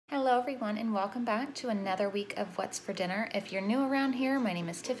Hello everyone and welcome back to another week of What's for Dinner. If you're new around here, my name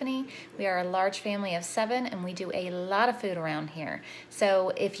is Tiffany. We are a large family of 7 and we do a lot of food around here.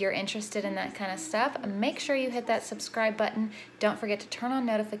 So if you're interested in that kind of stuff, make sure you hit that subscribe button. Don't forget to turn on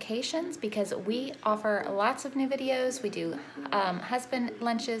notifications because we offer lots of new videos. We do husband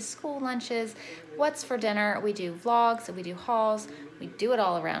lunches, school lunches, What's for Dinner. We do vlogs, we do hauls. We do it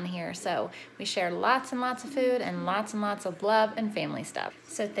all around here, so we share lots and lots of food and lots of love and family stuff.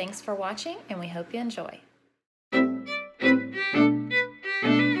 So thanks for watching, and we hope you enjoy.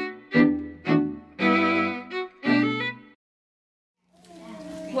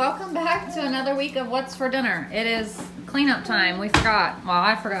 Welcome back to another week of What's for Dinner. It is cleanup time. We forgot. Well,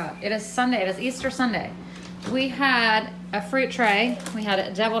 I forgot. It is Sunday. It is Easter Sunday. We had a fruit tray. We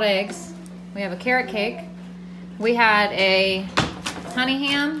had deviled eggs. We have a carrot cake. We had a honey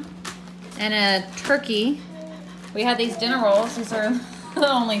ham and a turkey. We had these dinner rolls. These are the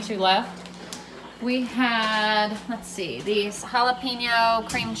only 2 left. We had, let's see, these jalapeno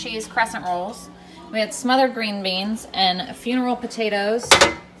cream cheese crescent rolls. We had smothered green beans and funeral potatoes.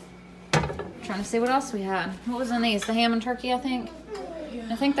 Trying to see what else we had. What was in these? The ham and turkey, I think.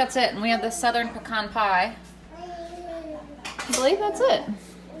 I think that's it. And we had the southern pecan pie. I believe that's it.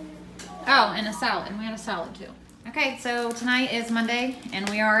 Oh, and a salad. And we had a salad too. Okay, so tonight is Monday, and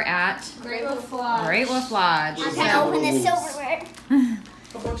we are at Great Wolf Lodge. Great Wolf Lodge. I'm going to open the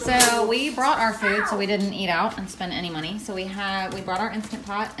silverware. So we brought our food, so we didn't eat out and spend any money. So we brought our Instant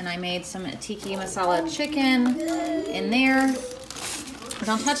Pot, and I made some tiki masala chicken in there.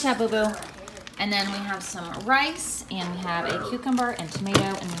 Don't touch that, boo-boo. And then we have some rice, and we have a cucumber and tomato,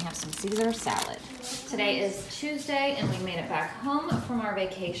 and we have some Caesar salad. Today is Tuesday, and we made it back home from our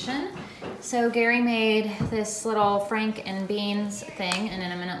vacation. So Gary made this little frank and beans thing, and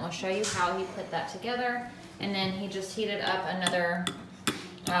in a minute we'll show you how he put that together. And then he just heated up another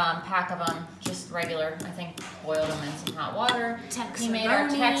pack of them, just regular, I think boiled them in some hot water. He made our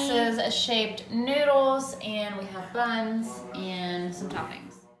Texas-shaped noodles, and we have buns and some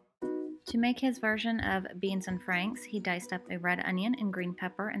toppings. To make his version of beans and franks, he diced up a red onion and green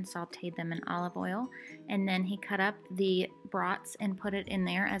pepper and sauteed them in olive oil. And then he cut up the brats and put it in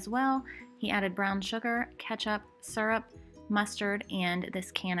there as well. He added brown sugar, ketchup, syrup, mustard, and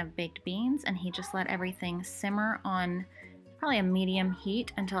this can of baked beans. And he just let everything simmer on probably a medium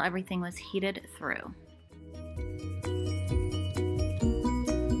heat until everything was heated through.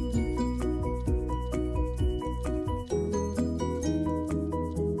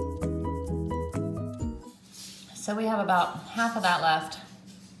 So we have about half of that left.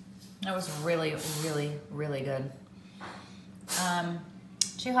 That was really good.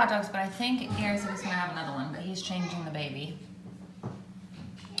 2 hot dogs, but I think Gary said he's gonna have another one, but he's changing the baby.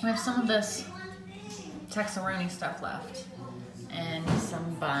 We have some of this Texaroni stuff left and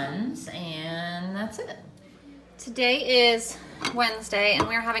some buns, and that's it. Today is Wednesday, and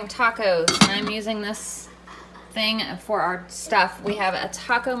we're having tacos, and I'm using this thing for our stuff. We have a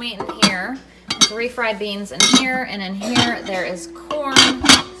taco meat in here. 3 refried beans in here, and in here there is corn,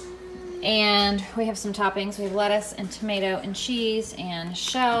 and we have some toppings. We have lettuce and tomato and cheese and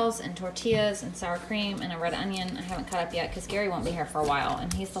shells and tortillas and sour cream and a red onion. I haven't cut up yet because Gary won't be here for a while,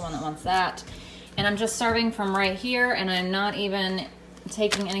 and he's the one that wants that. And I'm just serving from right here, and I'm not even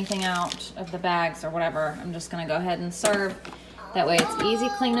taking anything out of the bags or whatever. I'm just gonna go ahead and serve. That way it's easy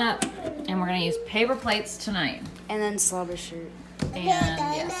cleanup, and we're gonna use paper plates tonight. And then slobber shirt. And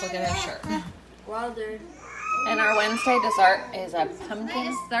yes, look at that shirt. Wilder. And our Wednesday dessert is a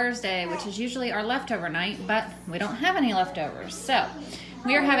pumpkin Thursday, which is usually our leftover night, but we don't have any leftovers. So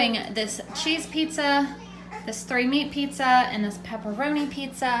we are having this cheese pizza, this 3 meat pizza, and this pepperoni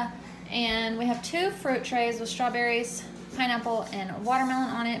pizza. And we have 2 fruit trays with strawberries, pineapple, and watermelon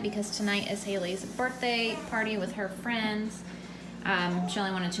on it because tonight is Haley's birthday party with her friends. She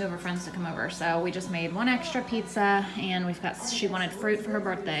only wanted 2 of her friends to come over, so we just made 1 extra pizza, and she wanted fruit for her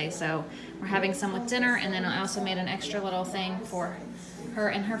birthday, so we're having some with dinner, and then I also made an extra little thing for her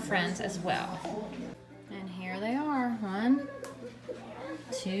and her friends as well. And here they are. 1,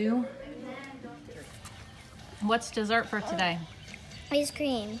 2. What's dessert for today? Ice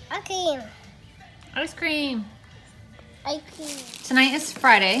cream. Ice cream. Ice cream. Ice cream. Tonight is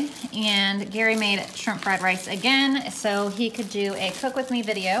Friday, and Gary made shrimp fried rice again, so he could do a cook with me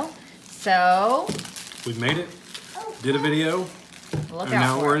video. So we made it, did a video, and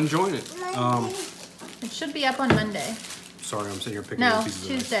now we're enjoying it. It should be up on Monday. Sorry, I'm sitting here picking up pieces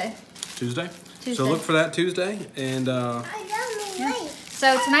of rice. Tuesday? So look for that Tuesday, and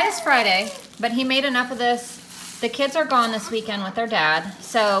So tonight is Friday, but he made enough of this. The kids are gone this weekend with their dad,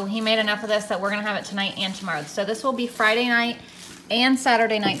 so he made enough of this that we're gonna have it tonight and tomorrow. So this will be Friday night and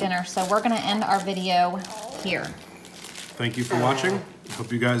Saturday night dinner. So we're going to end our video here. Thank you for watching.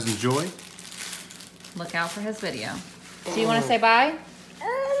 Hope you guys enjoy. Look out for his video. Do you want to say bye?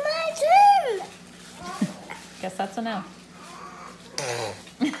 My turn. Guess that's a no.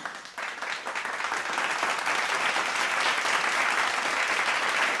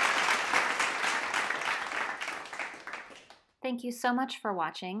 Thank you so much for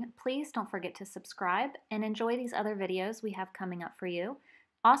watching. Please don't forget to subscribe and enjoy these other videos we have coming up for you.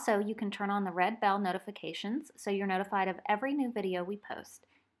 Also, you can turn on the red bell notifications so you're notified of every new video we post.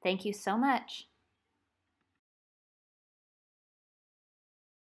 Thank you so much.